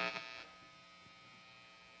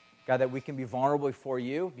 God, that we can be vulnerable before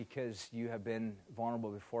you because you have been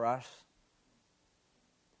vulnerable before us.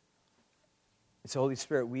 And so, Holy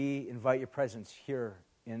Spirit, we invite your presence here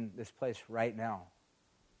in this place right now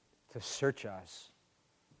to search us.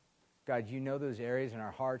 God, you know those areas in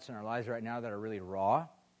our hearts and our lives right now that are really raw,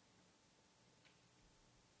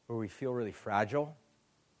 where we feel really fragile,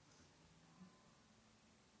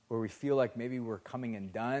 where we feel like maybe we're coming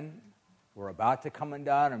undone, we're about to come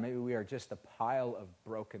undone, or maybe we are just a pile of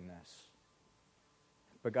brokenness.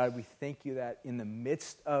 But God, we thank you that in the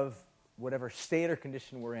midst of whatever state or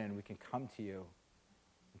condition we're in, we can come to you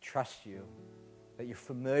and trust you, that you're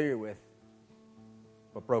familiar with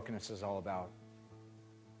what brokenness is all about,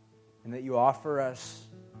 and that you offer us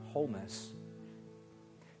wholeness.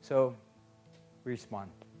 So, we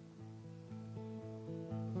respond.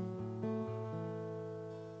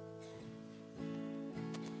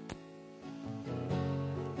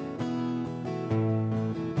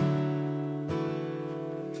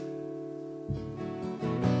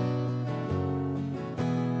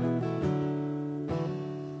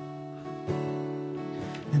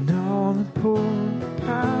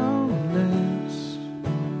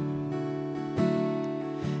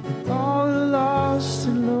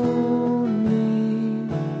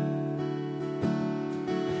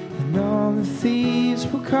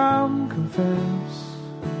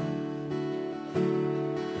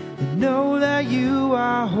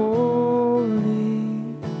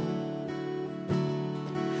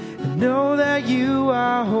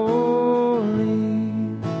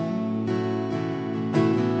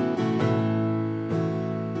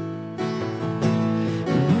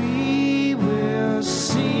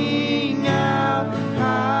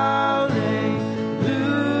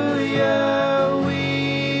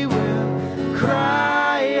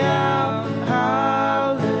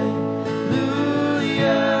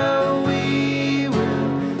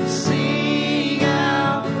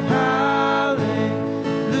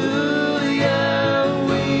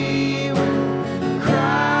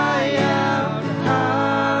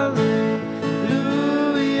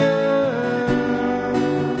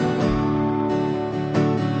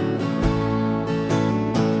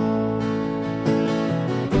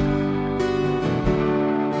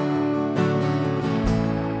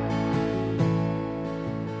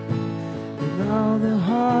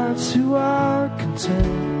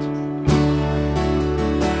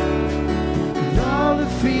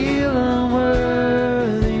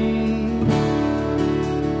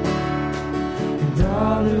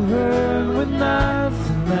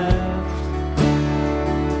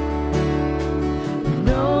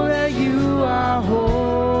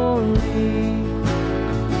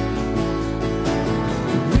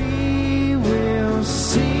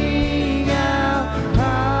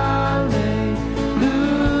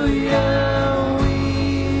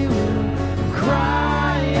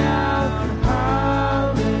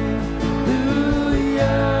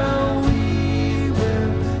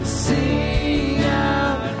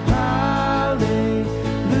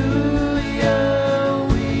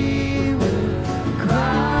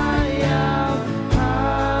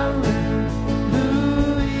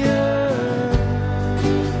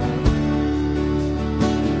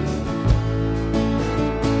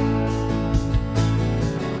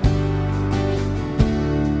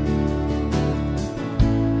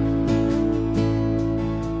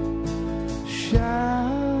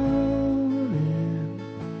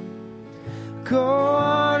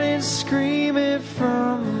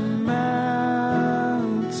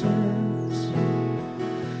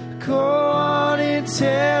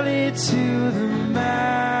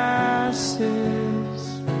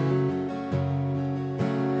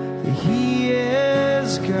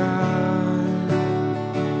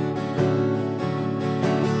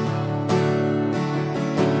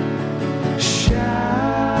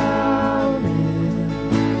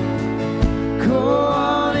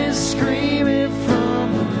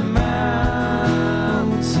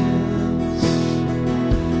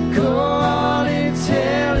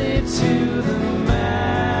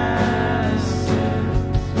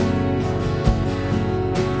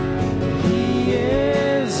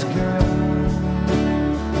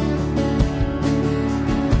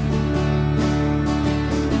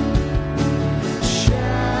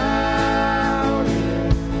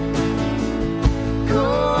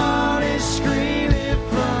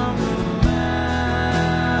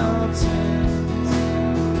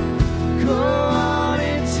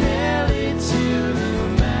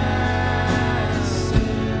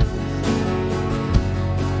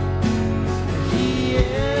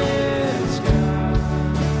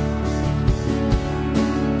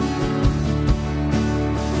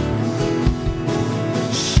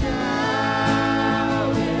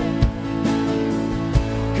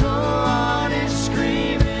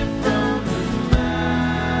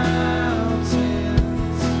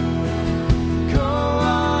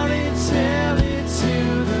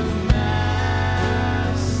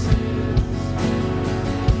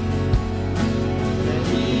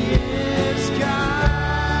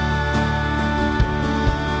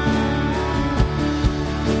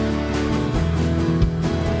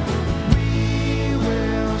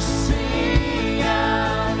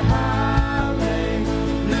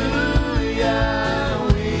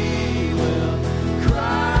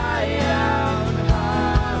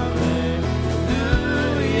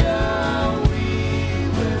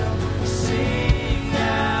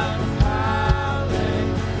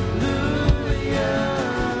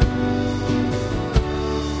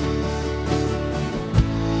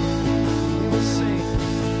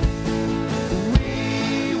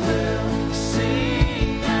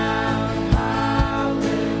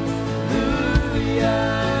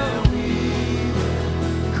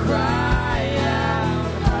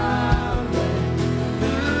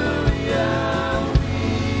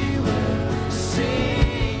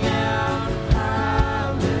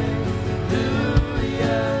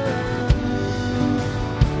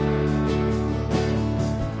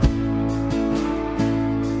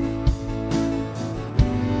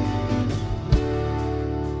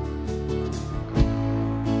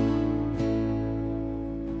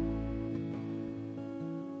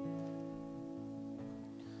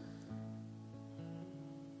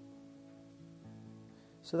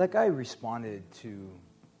 So that guy responded to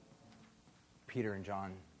Peter and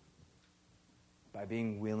John by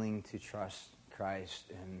being willing to trust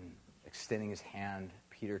Christ and extending his hand.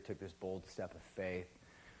 Peter took this bold step of faith.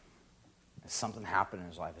 And something happened in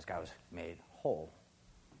his life. This guy was made whole.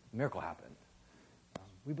 A miracle happened.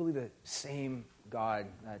 We believe the same God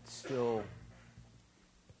that still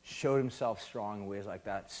showed himself strong in ways like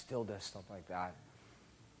that still does stuff like that.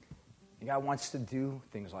 And God wants to do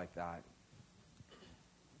things like that.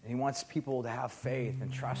 And he wants people to have faith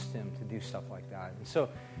and trust him to do stuff like that. And so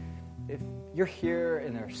if you're here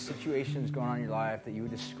and there are situations going on in your life that you would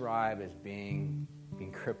describe as being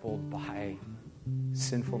crippled by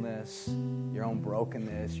sinfulness, your own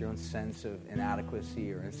brokenness, your own sense of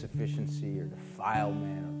inadequacy or insufficiency or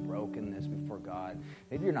defilement or brokenness before God.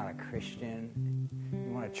 Maybe you're not a Christian.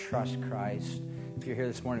 You want to trust Christ. If you're here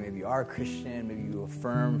this morning, maybe you are a Christian, maybe you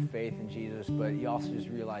affirm faith in Jesus, but you also just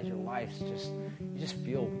realize your life's you just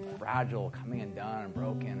feel fragile, coming undone and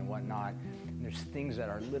broken and whatnot. And there's things that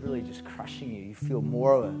are literally just crushing you. You feel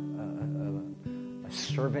more of a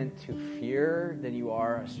servant to fear than you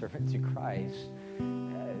are a servant to Christ.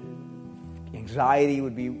 Anxiety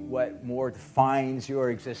would be what more defines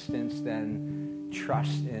your existence than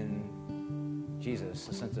trust in Jesus,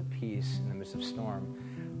 a sense of peace in the midst of storm.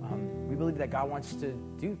 We believe that God wants to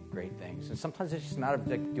do great things. And sometimes it's just a matter of,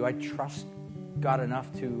 like, do I trust God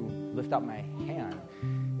enough to lift up my hand?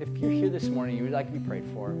 If you're here this morning, you would like to be prayed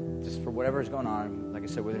for, just for whatever is going on. Like I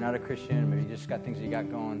said, whether you're not a Christian, maybe you just got things that you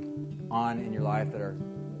got going on in your life that are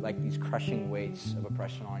like these crushing weights of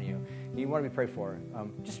oppression on you. And you want to be prayed for.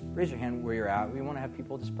 Just raise your hand where you're at. We want to have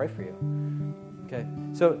people just pray for you. Okay,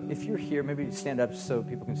 so if you're here, maybe stand up so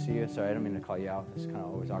people can see you. Sorry, I don't mean to call you out. It's kind of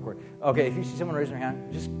always awkward. Okay, if you see someone raise their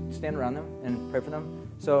hand, just stand around them and pray for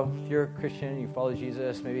them. So if you're a Christian, you follow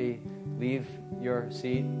Jesus, maybe leave your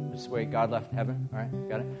seat. Just the way God left heaven. All right,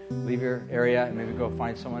 got it? Leave your area and maybe go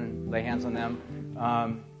find someone and lay hands on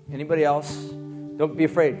them. Anybody else? Don't be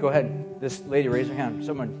afraid. Go ahead. This lady, raise her hand.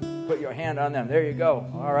 Someone put your hand on them. There you go.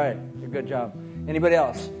 All right, good job. Anybody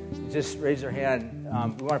else? Just raise your hand.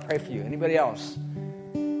 We want to pray for you. Anybody else?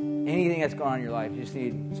 Anything that's going on in your life, you just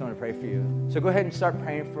need someone to pray for you. So go ahead and start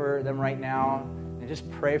praying for them right now. And just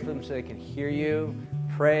pray for them so they can hear you.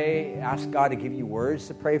 Pray, ask God to give you words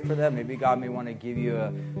to pray for them. Maybe God may want to give you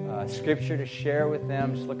a scripture to share with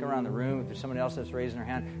them. Just look around the room if there's someone else that's raising their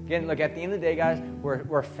hand. Again, look, at the end of the day, guys,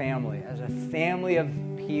 we're a family. As a family of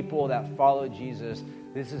people that follow Jesus,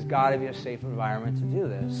 this has got to be a safe environment to do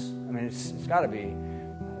this. I mean, it's got to be.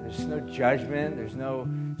 There's no judgment. There's no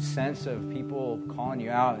sense of people calling you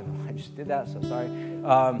out. I just did that, so sorry.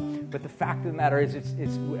 But the fact of the matter is, it's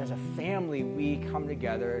as a family, we come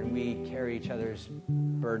together and we carry each other's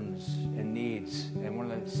burdens and needs. And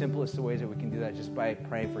one of the simplest ways that we can do that is just by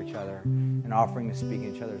praying for each other and offering to speak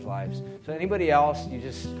in each other's lives. So anybody else, you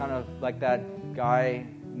just kind of like that guy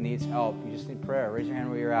needs help. You just need prayer. Raise your hand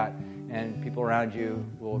where you're at, and people around you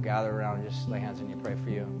will gather around and just lay hands on you and pray for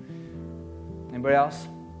you. Anybody else?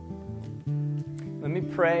 Let me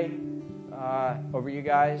pray over you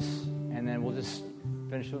guys, and then we'll just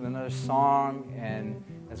finish with another song. And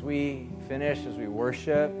as we finish, as we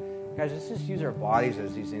worship, guys, let's just use our bodies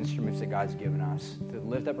as these instruments that God's given us, to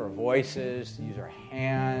lift up our voices, to use our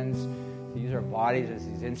hands, to use our bodies as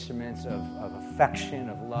these instruments of affection,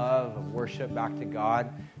 of love, of worship back to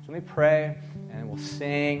God. So let me pray, and we'll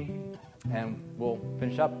sing, and we'll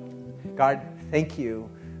finish up. God, thank you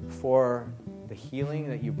for the healing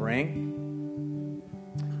that you bring.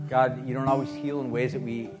 God, you don't always heal in ways that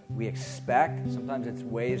we expect. Sometimes it's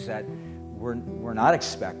ways that we're not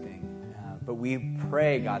expecting. But we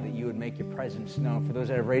pray, God, that you would make your presence known for those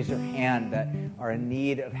that have raised their hand that are in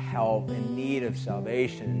need of help, in need of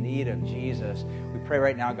salvation, in need of Jesus. We pray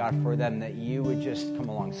right now, God, for them, that you would just come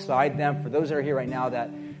alongside them. For those that are here right now that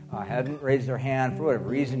haven't raised their hand, for whatever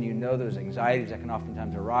reason, you know those anxieties that can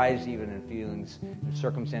oftentimes arise, even in feelings and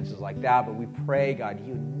circumstances like that. But we pray, God,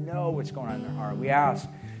 you know what's going on in their heart. We ask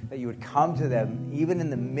that you would come to them, even in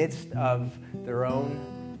the midst of their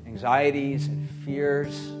own anxieties and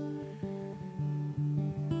fears.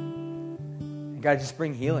 And God, just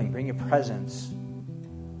bring healing, bring your presence.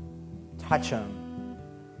 Touch them.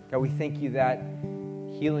 God, we thank you that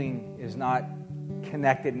healing is not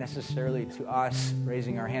connected necessarily to us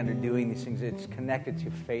raising our hand or doing these things. It's connected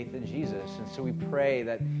to faith in Jesus. And so we pray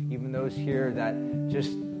that even those here that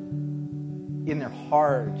just in their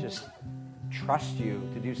heart just trust you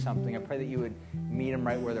to do something, I pray that you would meet them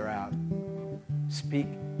right where they're at. Speak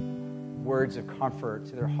words of comfort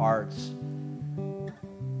to their hearts.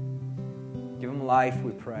 Give them life,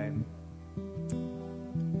 we pray.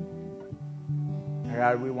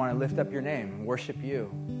 God, we want to lift up your name, worship you,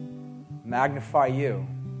 magnify you,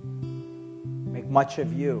 make much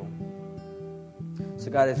of you. So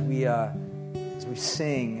God, as we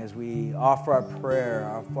sing, as we offer our prayer,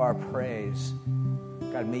 offer our praise,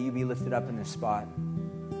 God, may you be lifted up in this spot.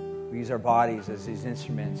 We use our bodies as these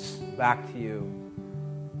instruments back to you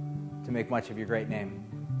to make much of your great name.